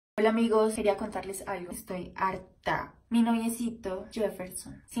Hola amigos, quería contarles algo. Estoy harta. Mi noviecito,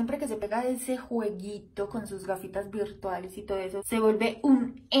 Jefferson, siempre que se pega de ese jueguito con sus gafitas virtuales y todo eso, se vuelve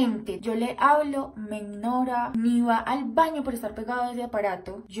un ente. Yo le hablo, me ignora, ni va al baño por estar pegado a ese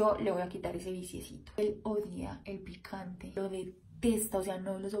aparato. Yo le voy a quitar ese viciecito. Él odia el picante, lo detesta, o sea,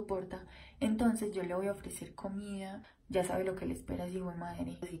 no lo soporta. Entonces yo le voy a ofrecer comida. Ya sabe lo que le espera si buen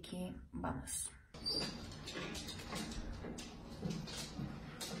madre. Así que vamos.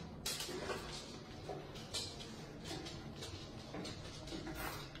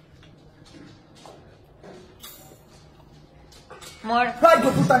 Amor. ¡Ay, qué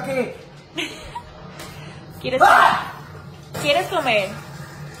puta qué! ¿Quieres comer? ¿Quieres comer?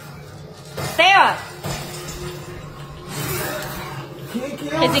 ¡Seba! ¿Qué?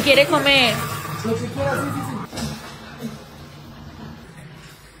 Que si quiere comer. Lo que quieras, sí.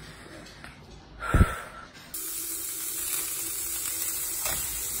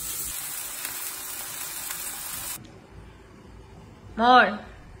 Amor.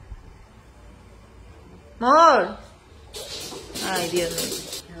 Amor. Ay, Dios mío.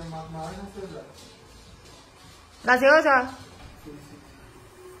 ¿Gaseosa?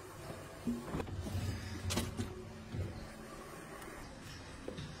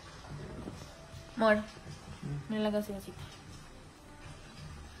 Amor, mira la gaseosita.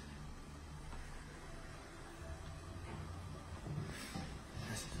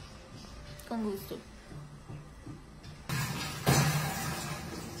 Con gusto.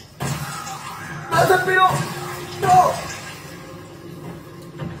 ¡Hasta pero! ¡No!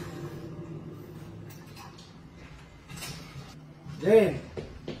 Jen.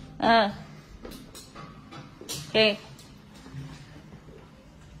 Ah. ¿Qué?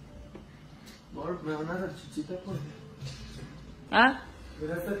 Amor, me da una salchichita por... ¿Ah?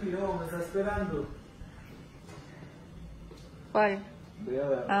 Mira este piro, me está esperando. ¿Cuál? Voy a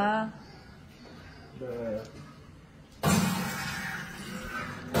ver. Ah.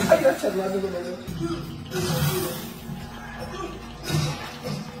 Ay, ya charlando con él.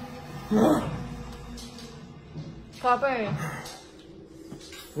 Copper.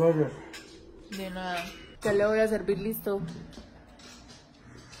 Roger. De nada. Ya le voy a servir listo.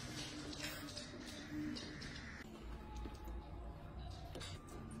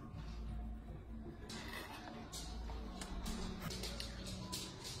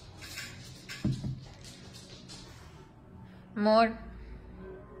 Amor.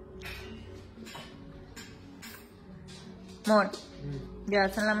 Amor. Ya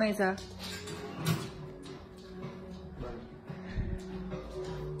está en la mesa.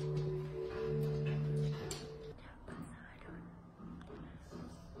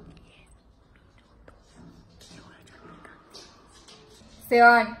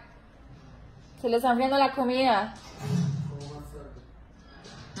 Esteban, se le está enfriando la comida. ¿Cómo más tarde?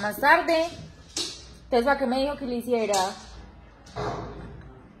 Más tarde. Entonces, ¿para qué me dijo que le hiciera?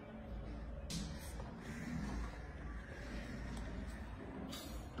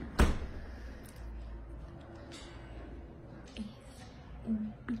 Es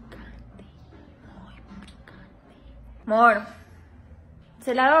un picante, muy picante. Amor,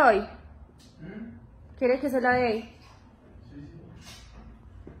 ¿se la doy? ¿Quieres que se la dé?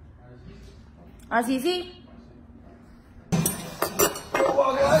 ¿Así sí? ¿Cómo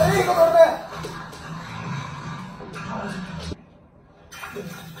va a quedar ahí, cobarde?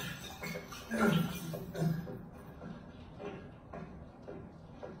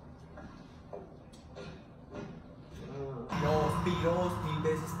 No, piros, 1000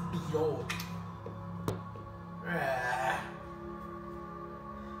 veces piros.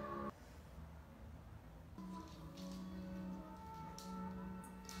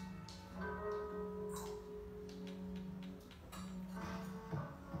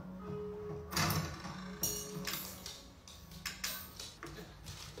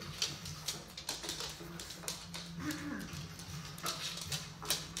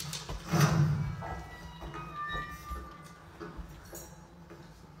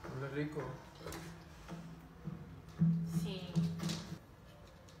 Rico. Sí.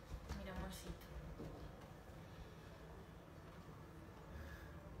 Mira, amorcito.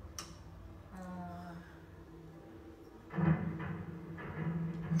 Ah.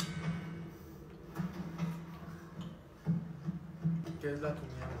 ¿Qué es la tu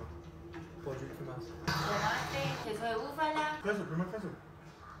mierda? Pollo y qué más. Tomate, queso de búfala. Queso, primer queso.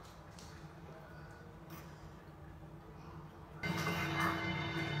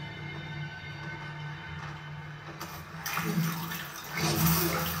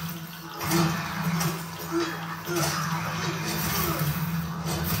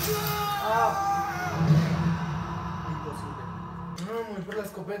 Imposible. No, muy por la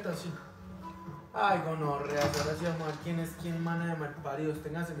escopeta. jeta, sí. Ay, gonorrea, ahora sí vamos a ver quién es quién, mana de malparidos.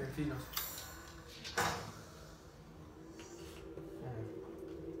 Ténganse en filos.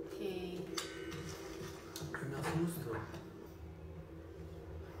 ¿Qué? Me asusto.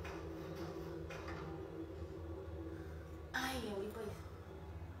 Ay, abrí pues.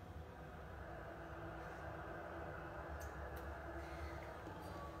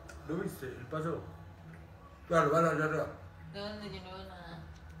 ¿Lo viste? El paso. Claro, vale, ya. ¿De dónde? Yo no veo nada.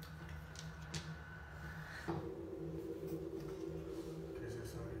 ¿Qué es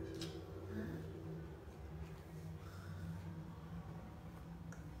eso?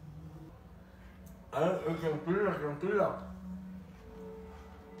 Tranquila.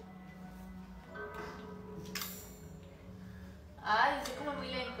 Ay, estoy como muy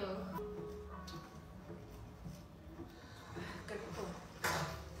lento. Qué rico.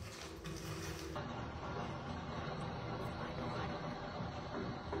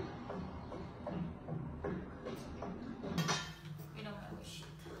 Mira una agüita.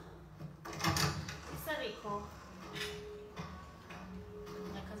 Está rico.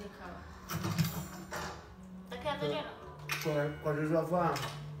 Ya casi acaba. ¿Está quedando lleno? ¿Cuál es su afán?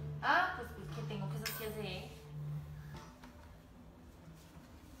 Ah, pues que tengo cosas que hacer.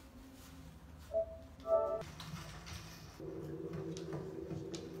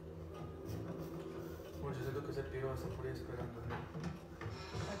 Bueno, yo siento que ese piro está por ahí esperando.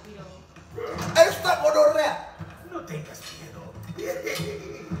 ¡Esta gonorrea! No tengas miedo.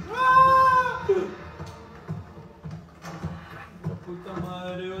 La puta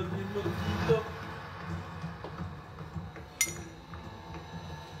madre, vas bien loquito.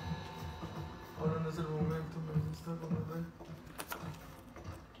 Ahora no es el momento, me gusta gonorrea.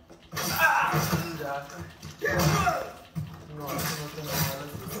 Ya. No, eso no te muevas.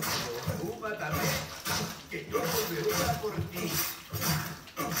 Uva también, que yo volvería por ti.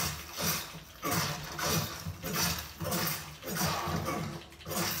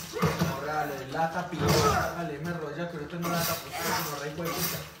 Dale, lata, piro. Dale, me rolla, que ahorita no lata, pues como rey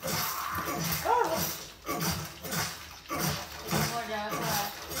huevita. Amor, ya va a acabar.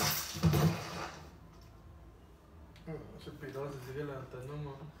 Ese piro se sigue levantando,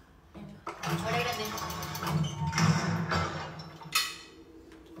 amor. Ahora grande.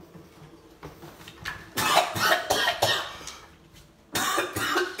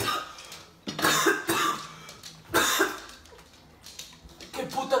 ¿Qué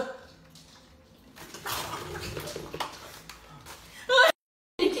puta?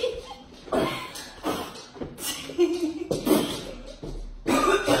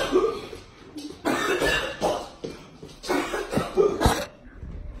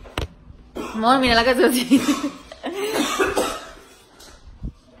 Amor, mira la gaseosita.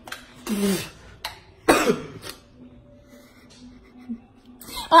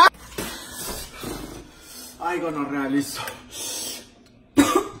 Ay, gonorrea, listo.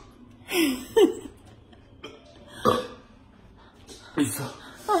 Listo.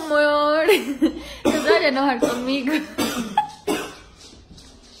 Amor, no se vaya a enojar conmigo.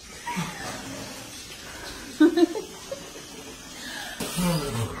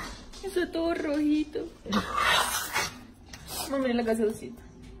 Está todo rojito. Amor, mira la gaseosita.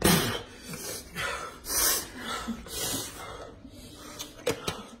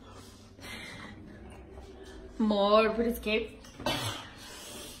 Amor, pero es que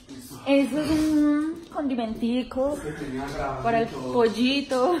eso es un condimentico Que tenía grabado para el todo.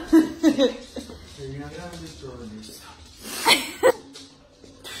 pollito. Tenía grabado y todo, listo.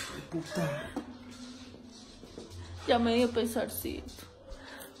 Qué puta. Ya me dio pesarcito.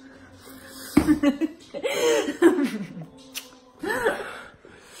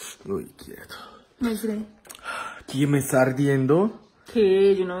 Uy, quieto. Me cree. ¿Quién me está ardiendo?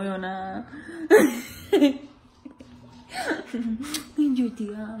 ¿Qué? Yo no veo nada. Ay, yo te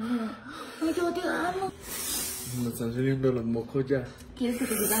amo. Ay, yo te amo. Me están saliendo los mocos ya. ¿Quieres que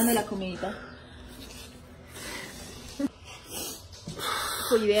te siga dando la comidita?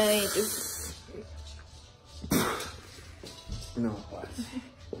 Fue idea de ellos. No, parce.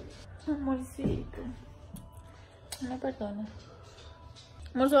 Amorcito. No me perdona.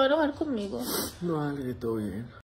 Amor, se va a enojar conmigo. No, dale, que todo bien.